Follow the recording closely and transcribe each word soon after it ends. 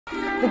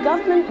The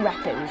government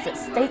reckons that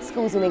state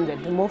schools in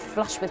England are more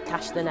flush with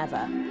cash than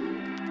ever.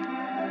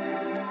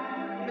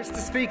 Mr.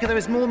 Speaker, there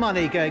is more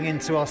money going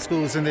into our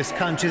schools in this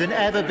country than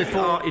ever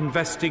before. We are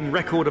investing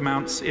record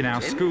amounts in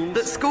our schools.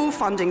 That school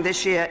funding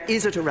this year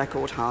is at a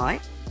record high.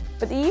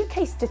 But the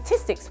UK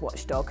Statistics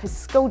Watchdog has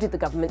scolded the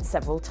government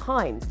several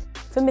times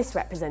for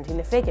misrepresenting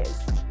the figures.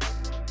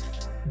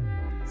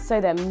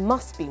 So there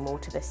must be more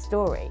to this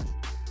story.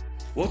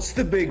 What's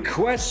the big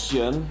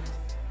question?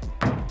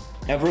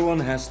 Everyone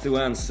has to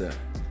answer.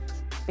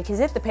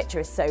 Because if the picture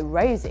is so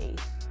rosy,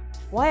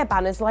 why are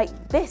banners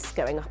like this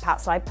going up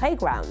outside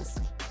playgrounds?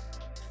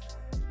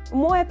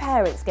 And why are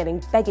parents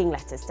getting begging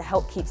letters to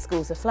help keep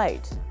schools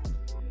afloat?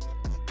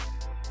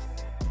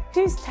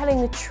 Who's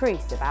telling the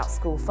truth about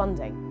school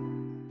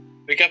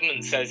funding? The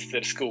government says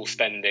that school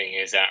spending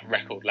is at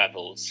record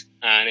levels,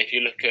 and if you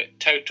look at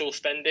total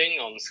spending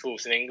on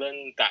schools in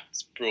England,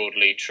 that's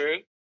broadly true.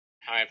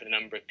 However, the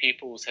number of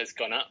pupils has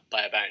gone up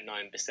by about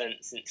 9%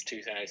 since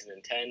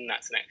 2010.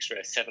 That's an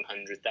extra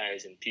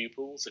 700,000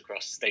 pupils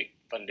across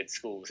state-funded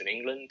schools in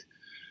England.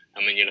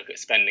 And when you look at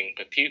spending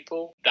per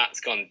pupil,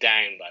 that's gone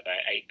down by about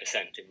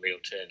 8% in real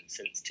terms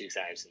since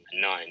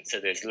 2009.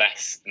 So there's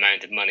less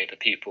amount of money per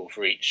pupil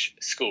for each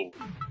school.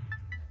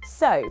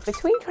 So,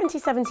 between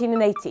 2017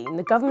 and 18,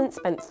 the government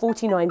spent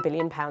 £49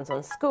 billion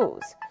on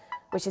schools,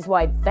 which is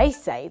why they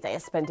say they are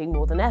spending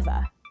more than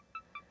ever.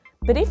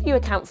 But if you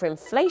account for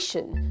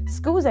inflation,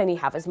 schools only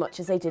have as much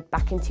as they did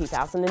back in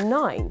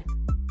 2009.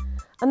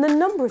 And the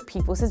number of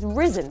pupils has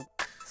risen.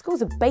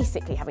 Schools are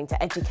basically having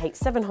to educate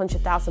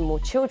 700,000 more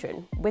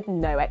children with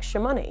no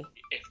extra money.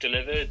 If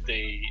delivered,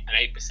 an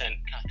 8%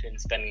 cut in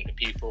spending per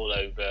pupil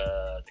over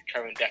the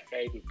current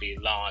decade would be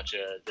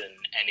larger than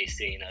any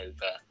seen over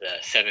the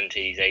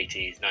 70s,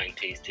 80s,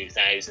 90s,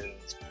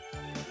 2000s.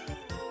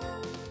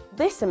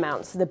 This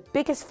amounts to the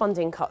biggest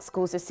funding cut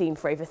schools have seen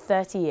for over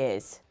 30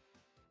 years.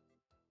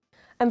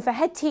 And for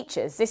head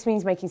teachers, this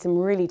means making some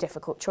really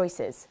difficult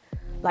choices,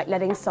 like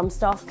letting some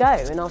staff go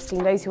and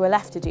asking those who are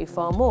left to do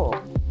far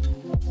more.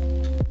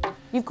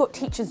 You've got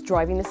teachers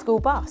driving the school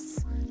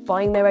bus,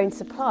 buying their own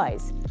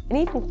supplies, and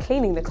even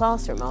cleaning the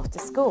classroom after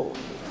school.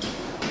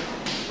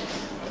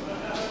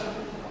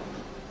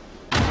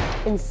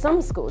 In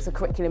some schools, the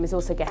curriculum is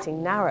also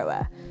getting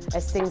narrower,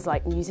 as things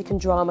like music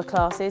and drama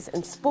classes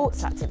and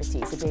sports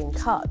activities are being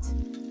cut.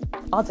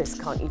 Others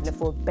can't even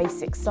afford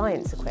basic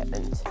science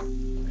equipment.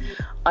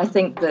 I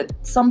think that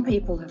some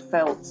people have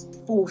felt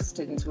forced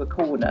into a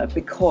corner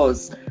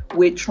because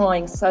we're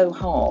trying so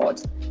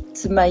hard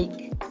to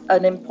make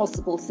an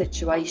impossible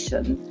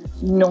situation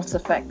not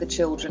affect the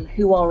children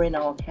who are in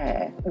our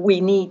care.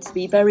 We need to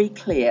be very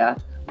clear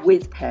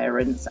with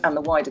parents and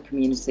the wider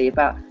community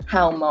about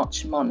how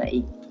much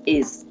money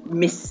is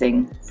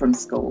missing from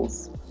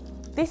schools.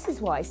 This is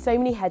why so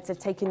many heads have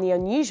taken the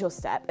unusual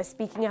step of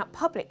speaking out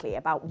publicly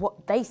about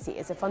what they see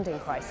as a funding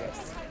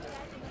crisis.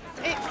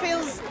 It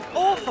feels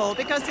awful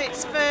because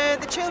it's for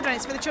the children,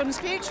 it's for the children's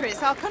future,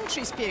 it's our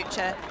country's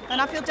future,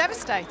 and I feel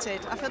devastated.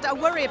 I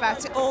worry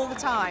about it all the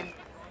time.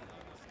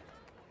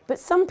 But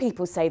some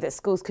people say that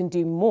schools can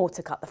do more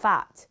to cut the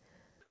fat.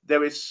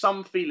 There is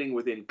some feeling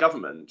within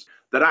government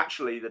that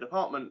actually the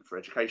Department for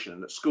Education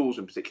and that schools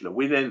in particular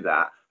within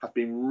that have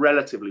been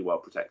relatively well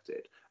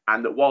protected,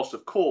 and that whilst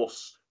of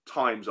course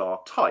times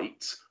are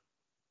tight,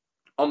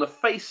 on the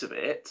face of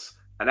it,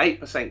 an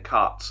 8%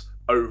 cut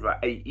over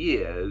 8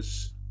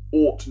 years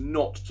ought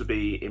not to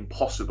be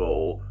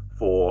impossible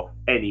for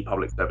any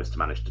public service to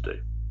manage to do.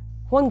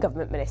 One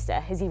government minister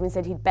has even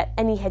said he'd bet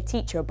any head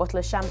teacher a bottle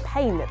of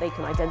champagne that they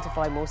can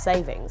identify more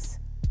savings.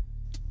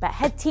 But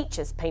head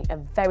teachers paint a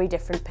very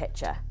different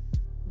picture.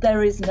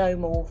 There is no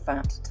more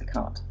fat to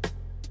cut.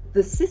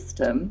 The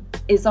system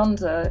is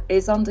under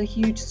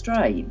huge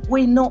strain.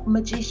 We're not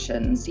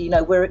magicians,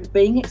 we're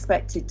being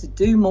expected to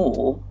do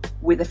more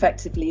with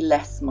effectively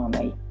less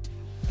money.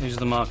 These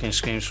are the marking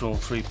schemes for all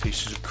 3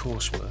 pieces of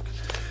coursework.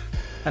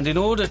 And in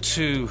order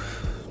to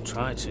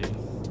try to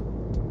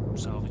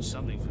salvage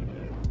something from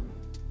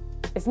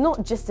it. It's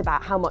not just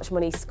about how much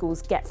money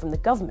schools get from the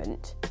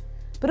government,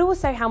 but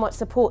also how much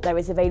support there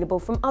is available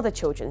from other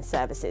children's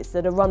services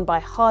that are run by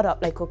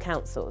hard-up local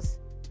councils.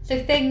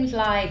 So things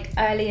like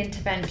early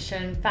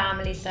intervention,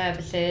 family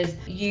services,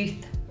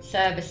 youth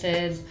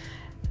services,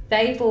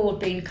 they've all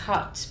been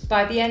cut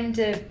by the end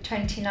of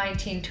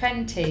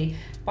 2019-20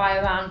 by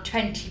around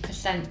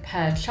 20%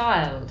 per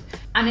child.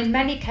 And in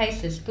many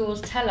cases,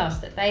 schools tell us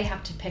that they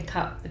have to pick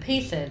up the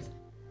pieces.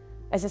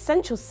 As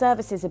essential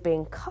services are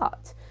being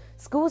cut,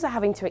 schools are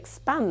having to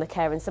expand the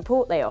care and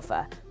support they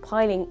offer,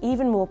 piling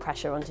even more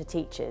pressure onto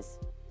teachers.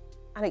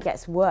 And it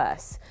gets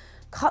worse.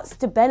 Cuts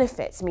to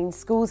benefits mean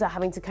schools are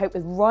having to cope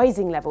with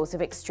rising levels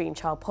of extreme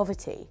child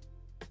poverty.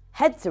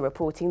 Heads are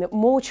reporting that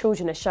more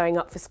children are showing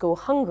up for school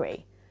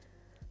hungry.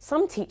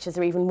 Some teachers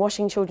are even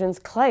washing children's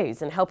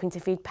clothes and helping to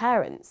feed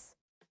parents.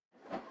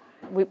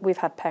 We've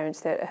had parents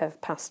that have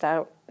passed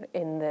out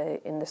in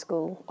the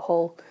school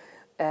hall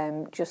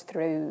just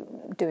through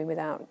doing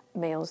without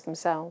meals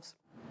themselves.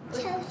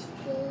 Toast.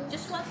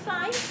 Just what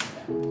size?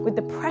 With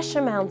the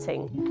pressure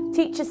mounting,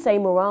 teachers say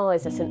morale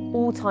is at an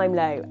all-time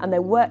low and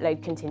their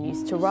workload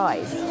continues to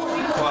rise.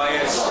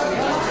 Quiet!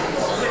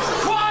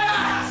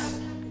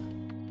 Quiet!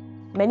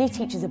 Many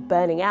teachers are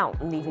burning out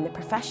and leaving the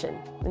profession,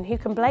 and who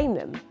can blame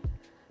them?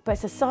 But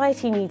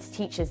society needs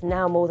teachers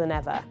now more than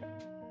ever.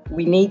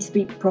 We need to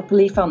be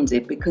properly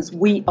funded because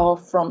we are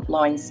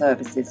frontline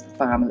services for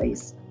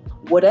families.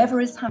 Whatever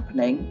is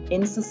happening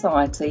in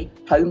society,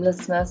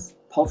 homelessness,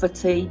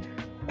 poverty,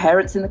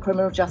 parents in the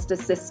criminal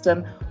justice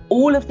system,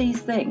 all of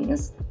these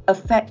things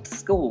affect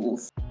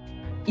schools.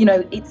 You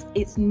know,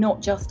 it's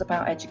not just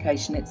about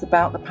education, it's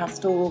about the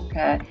pastoral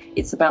care,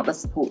 it's about the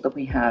support that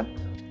we have.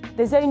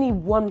 There's only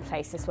one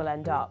place this will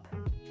end up.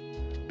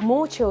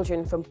 More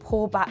children from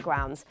poor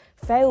backgrounds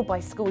failed by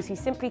schools who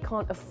simply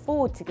can't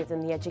afford to give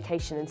them the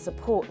education and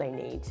support they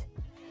need.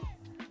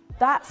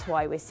 That's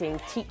why we're seeing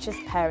teachers,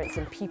 parents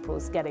and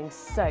pupils getting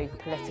so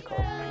political.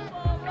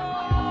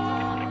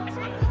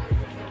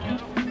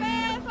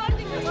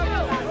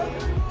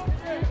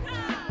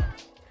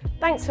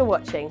 Thanks for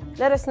watching.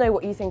 Let us know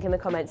what you think in the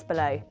comments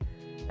below.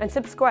 And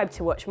subscribe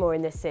to watch more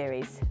in this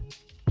series.